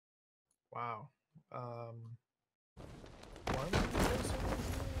Wow.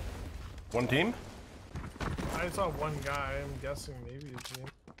 One team? I saw one guy. I'm guessing maybe a team.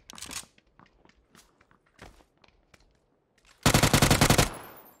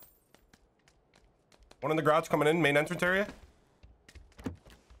 One in the garage coming in, main entrance area.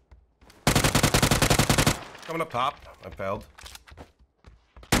 Coming up top. I failed.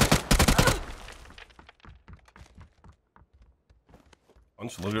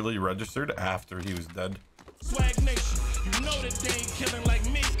 Punch literally registered after he was dead. Swag nation, you know that they ain't killing like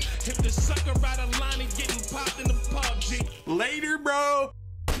me. If the sucker ride a line and getting popped in the PUBG. Later, bro.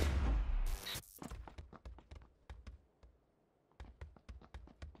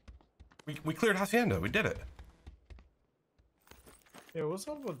 We cleared Hacienda. We did it. Yeah, what's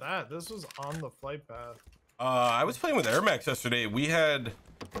up with that? This was on the flight path. I was playing with Air Max yesterday. We had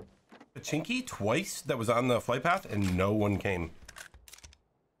Pachinki twice that was on the flight path, and no one came.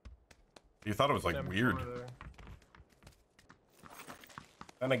 You thought it was like weird.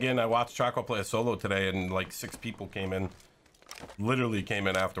 And again, I watched Choco play a solo today, and like 6 people came in. Literally came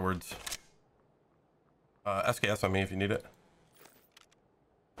in afterwards. SKS on me if you need it.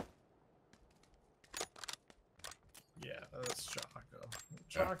 Yeah, that's Choco.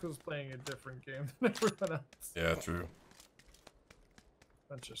 Choco's playing a different game than everyone else. Yeah, true.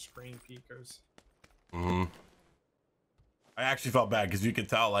 Bunch of screen peekers. Mm-hmm. I actually felt bad because you could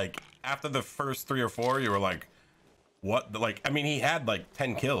tell, like, after the first 3 or 4, you were like, what? Like, I mean, he had like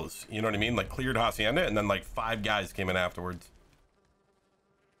 10 kills, you know what I mean? Like, cleared Hacienda, and then like 5 guys came in afterwards.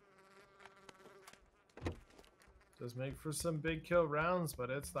 Does make for some big kill rounds, but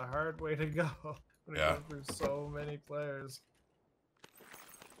it's the hard way to go. When Yeah. it goes through so many players.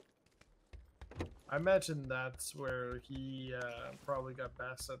 I imagine that's where he probably got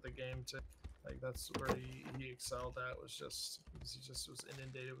best at the game too. Like that's where he excelled at, was just because he just was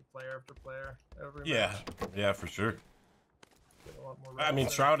inundated with player after player every match. Yeah, for sure. Get a lot more I mean,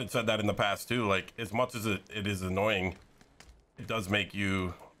 rounds in. Shroud had said that in the past too. Like, as much as it is annoying, it does make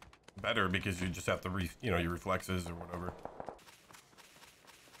you better because you just have to your reflexes or whatever.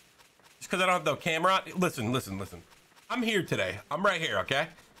 Just because I don't have the camera on. Listen. I'm here today. I'm right here, okay?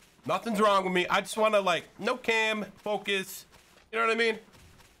 Nothing's wrong with me. I just want to, like, no cam, focus. You know what I mean?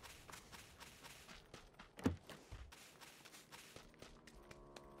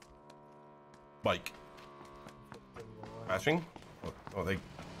 Bike. Crashing? Oh, they...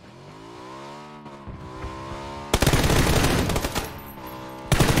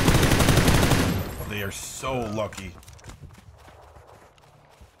 They are so lucky.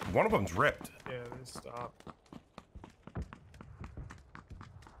 One of them's ripped. Yeah, they stopped.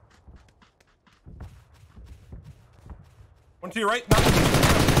 One to your right.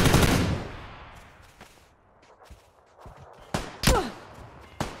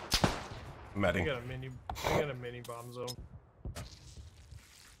 Medding. I got a mini bomb zone.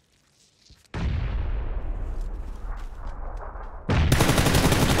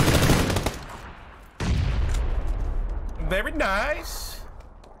 Very nice.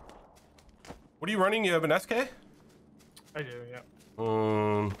 What are you running? You have an SK? I do, yeah.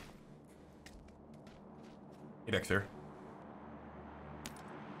 8x here.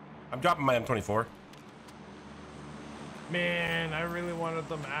 I'm dropping my M24. Man, I really wanted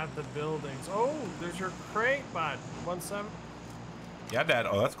them at the buildings. Oh, there's your crate, bud. 1-7. Yeah, Dad.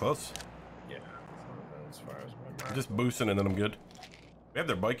 Oh, that's close. Yeah, as far as my mark. Just boosting and then I'm good. We have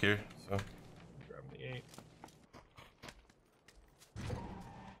their bike here, so. Grab the 8.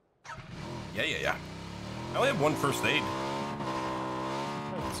 Yeah. I only have 1 first aid. Me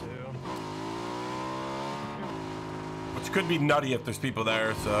too. Which could be nutty if there's people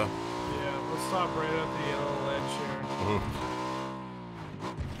there, so. Yeah, let's stop right at the yellow ledge here.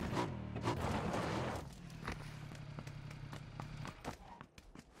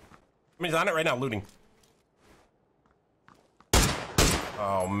 I mean, he's on it right now, looting.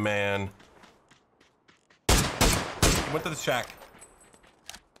 Oh, man. He went to the shack.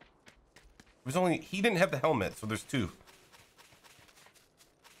 He didn't have the helmet, so there's 2.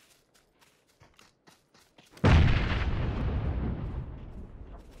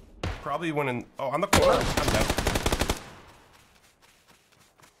 Probably went in. Oh, on the corner. I'm dead.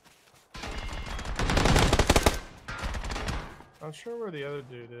 Not sure where the other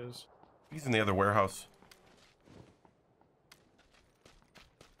dude is. He's in the other warehouse.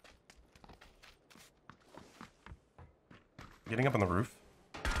 Getting up on the roof.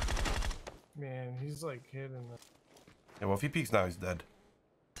 Man, he's like hidden. Yeah, well, if he peeks now, he's dead.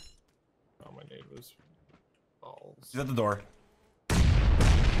 Oh, my neighbor's balls. He's at the door.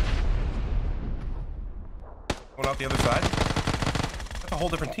 Going out the other side. That's a whole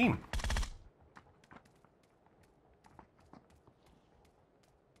different team.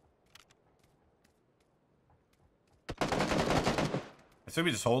 I said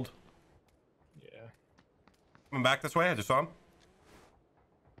we just hold. Yeah. Coming back this way. I just saw him.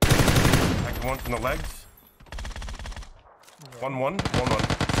 Back once in the legs. 1-1.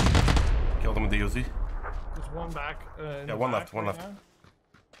 1-1. Killed him with the Uzi. There's one back. Yeah, one left. One left. Now.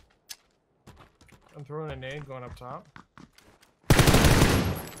 I'm throwing a nade going up top.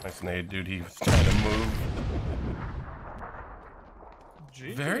 Nice nade, dude. He was trying to move.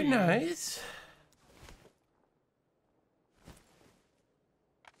 GG. Very nice.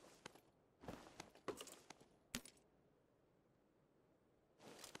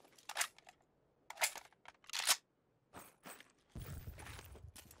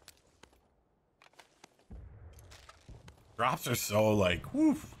 Drops are so like,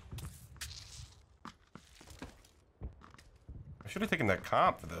 woof. I should have taken that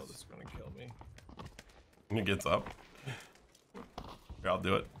comp for Oh, this. this is gonna kill me. When it gets up. Here, I'll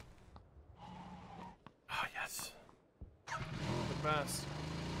do it. Oh, yes. The best.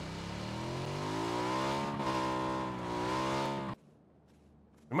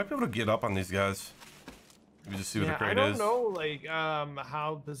 We might be able to get up on these guys. Maybe just see what the crate I don't is. know, like,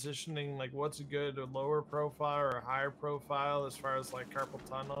 how positioning, like, what's a good lower profile or a higher profile as far as, like, carpal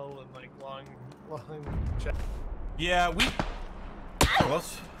tunnel and, like, long check. Yeah, we...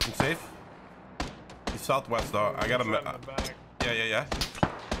 Close. I'm safe. He's southwest, though. I got him... Yeah.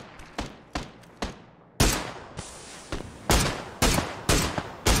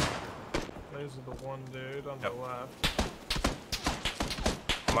 There's the one dude on the left.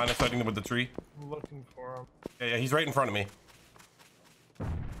 Minus fighting with the tree. I'm looking for him. Yeah, he's right in front of me.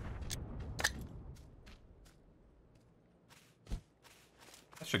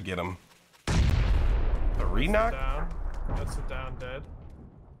 That should get him. The re-knock? Down. That's a down dead.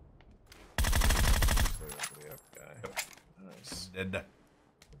 The up guy. Nice. Dead.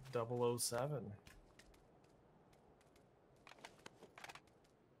 007.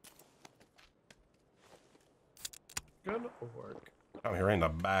 Good work. Oh, here in the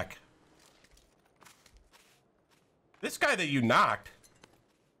back. This guy that you knocked,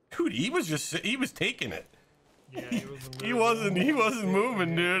 dude, he was taking it. Yeah, he wasn't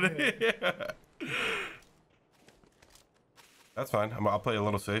moving, dude. Yeah. That's fine. I'll play a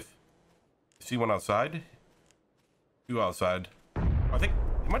little safe. See one outside? Two outside. I think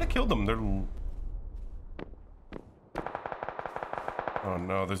he might have killed them. They're... Oh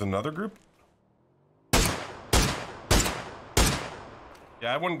no, there's another group?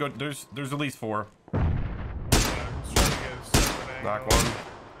 Yeah, I wouldn't go. There's at least 4. Yeah, I'm just trying to get a separate Knock angle. one.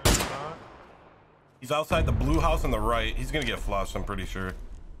 There's not. He's outside the blue house on the right. He's gonna get flushed, I'm pretty sure.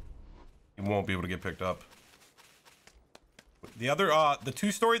 He won't be able to get picked up. The other, the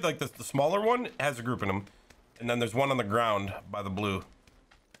 2-story, like the smaller one, has a group in them. And then there's one on the ground by the blue.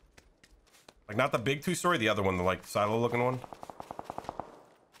 Like, not the big 2-story, the other one, the, like, silo-looking one.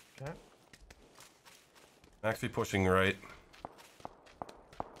 Okay. Actually pushing right.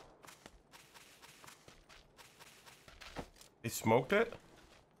 They smoked it?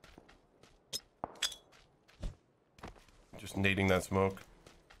 Just nading that smoke.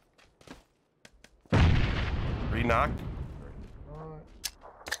 Re-knocked.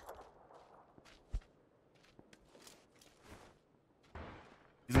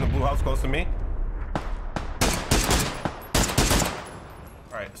 He's in the blue house close to me.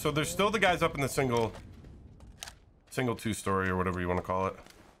 Alright, so there's still the guys up in the single 2-story or whatever you want to call it.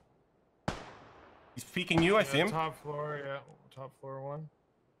 He's peeking you, I see him. Top floor, yeah. Top floor one.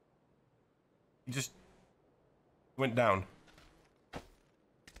 He just went down.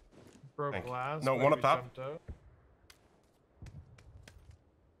 Broke glass. No, one up maybe top. jumped out.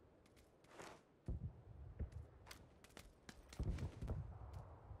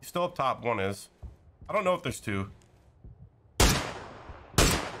 He's still up top, one is. I don't know if there's 2.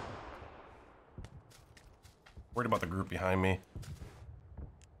 Worried about the group behind me.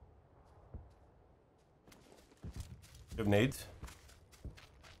 You have nades?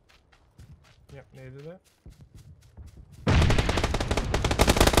 Yep, needed it.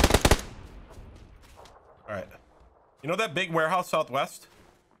 Alright. You know that big warehouse southwest?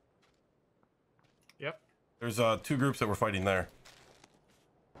 Yep. There's 2 groups that were fighting there.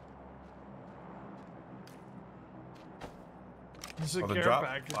 There's a Oh, the care drop?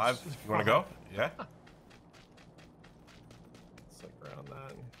 package. 5. You wanna go? Yeah? It's like around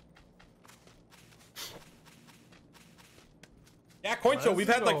that. Yeah, coin show. We've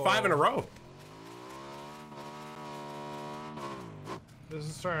had like 5 in a row. This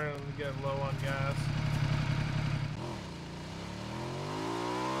is starting to get low on gas.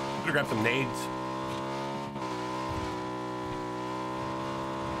 Better grab some nades.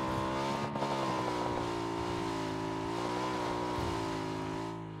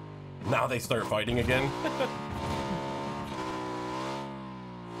 Now they start fighting again.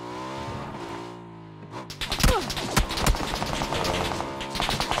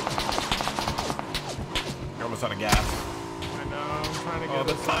 You're almost out of gas. I know, I'm trying to get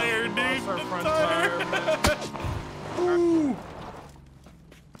the tire, dude. Our The front tire. tire. Ooh.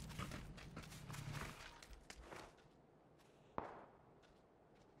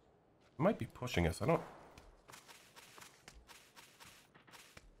 Might be pushing us. I don't.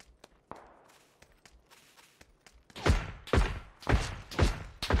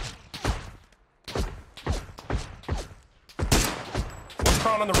 What's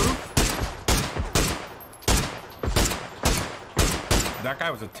crawling on the roof? That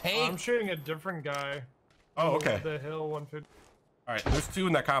guy was a tank. I'm shooting a different guy. Oh, okay. The hill 150. All right, there's two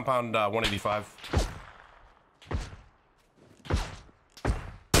in that compound, 185.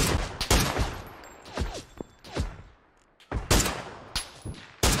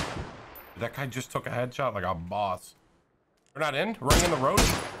 That guy just took a headshot like a boss. We're not in. Running in the road.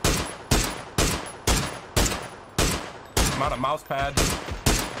 I'm out of mouse pad.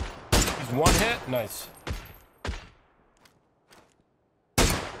 He's one hit. Nice.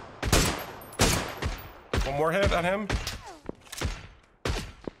 One more hit on him.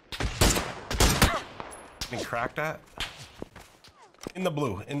 Can he crack that? In the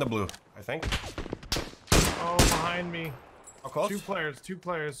blue. In the blue, I think. Oh, behind me. How close? Two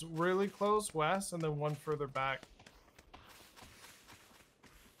players, really close west, and then one further back.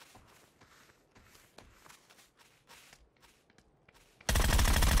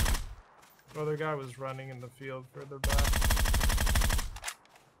 The other guy was running in the field further back.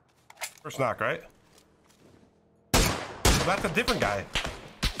 First knock, right? Well, that's a different guy.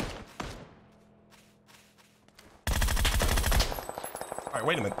 All right,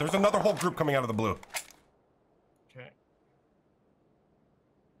 wait a minute. There's another whole group coming out of the blue. Okay.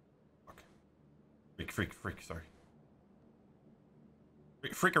 Freak, sorry.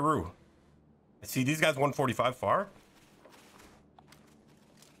 Freakaroo. I see these guys 145 far.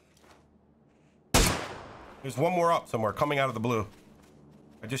 There's one more up somewhere coming out of the blue.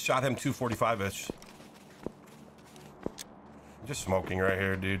 I just shot him 245-ish. I'm just smoking right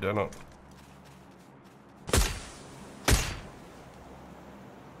here, dude. I don't...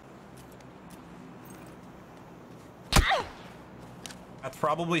 That's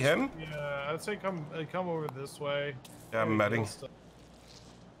probably him. Yeah, I'd say come over this way. Yeah, I'm medding.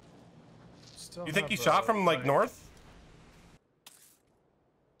 You think he shot from like north?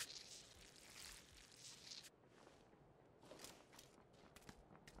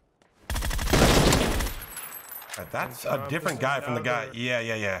 That's a different guy from the guy.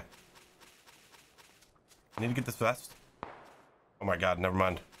 Yeah. I need to get this vest. Oh my god, never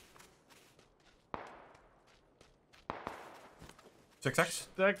mind. 6x?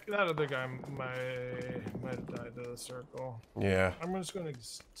 That other guy might have died to the circle. Yeah. I'm just gonna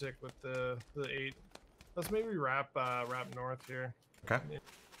stick with the 8. Let's maybe wrap north here. Okay.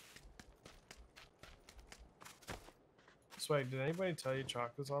 Swag, did anybody tell you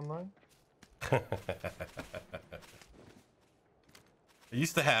Chalk was online? I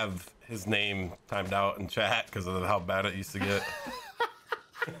used to have his name timed out in chat because of how bad it used to get.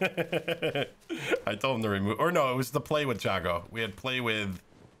 I told him to remove, or no, it was the play with Chaco. We had play with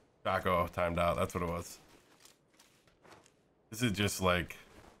Chaco timed out. That's what it was. This is just like,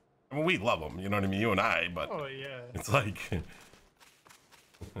 I mean, we love him, you know what I mean? You and I, but oh yeah, it's like,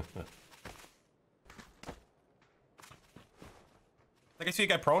 like I see a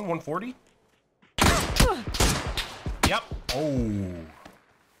guy prone 140. Yep. Oh.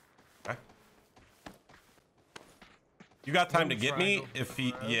 Okay. You got time to get me if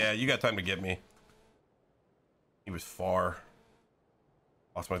he, yeah, you got time to get me. He was far.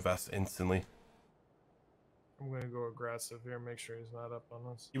 Lost my vest instantly. I'm gonna go aggressive here, make sure he's not up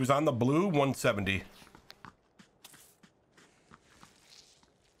on us. He was on the blue 170.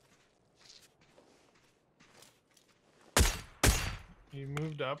 He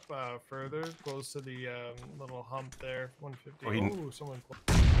moved up further, close to the little hump there, 150. Oh, Ooh, someone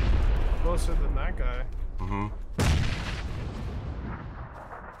closer than that guy. Mm-hmm.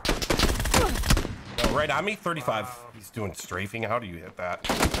 Oh, right on me, 35. Wow. He's doing strafing. How do you hit that?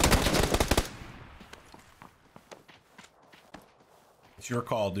 It's your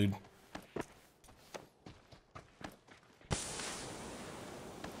call, dude.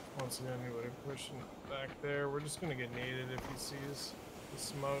 Once again, anybody pushing back there. We're just gonna get naded if he sees the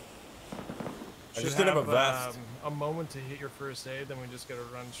smoke. I just didn't have a vest. A moment to hit your first aid, then we just gotta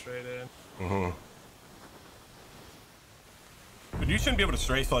run straight in. Mm-hmm. But you shouldn't be able to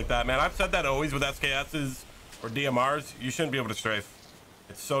strafe like that, man. I've said that always with SKSs or DMRs. You shouldn't be able to strafe.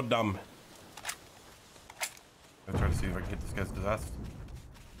 It's so dumb. see if I can hit this guy's disaster.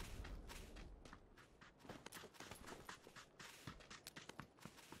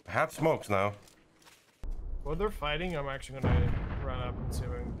 I had smokes now. While they're fighting, I'm actually gonna run up and see if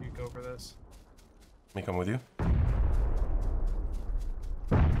I can peek over this. Let me come with you.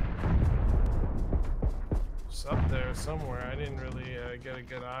 It's up there somewhere. I didn't really get a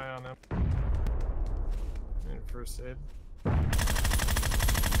good eye on him. In first aid.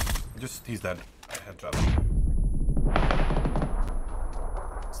 He's dead. Headshot.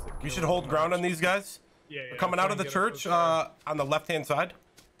 You should hold ground on these guys. Yeah, They're coming out of the church on the left-hand side.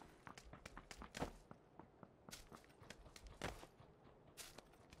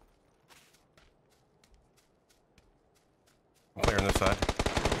 I'm clearing this side.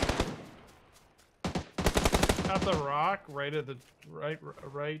 At the rock, right of the right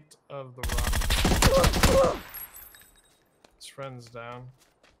of the rock. His friend's down.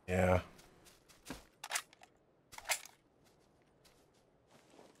 Yeah.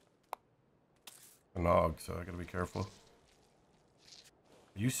 A nog, so I gotta be careful.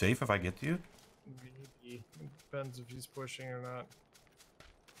 Are you safe if I get to you? Maybe. It depends if he's pushing or not.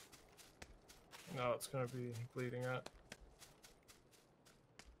 No, it's gonna be bleeding out.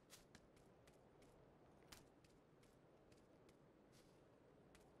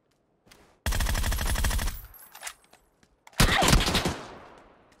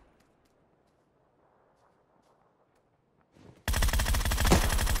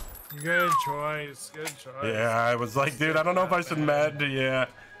 Good choice. Good choice. Yeah, I was like, dude, I don't know if I should med. Yeah.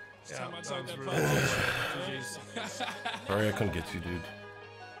 Yeah, that was really good. Sorry, I couldn't get you, dude.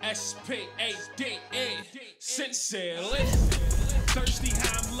 S-P-A-D-E, sincerely. Thirsty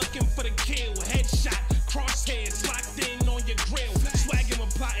how I'm looking for the kill. Headshot, crosshairs locked in on your grill. Swagging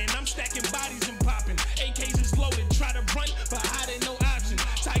with plotting, I'm stacking bodies and popping. AKs is loaded, try to run, but hiding no option.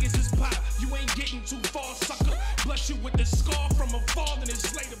 Tigers is pop, you ain't getting too far, sucker. Bless you with the scar from a fall and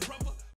it's later, brother.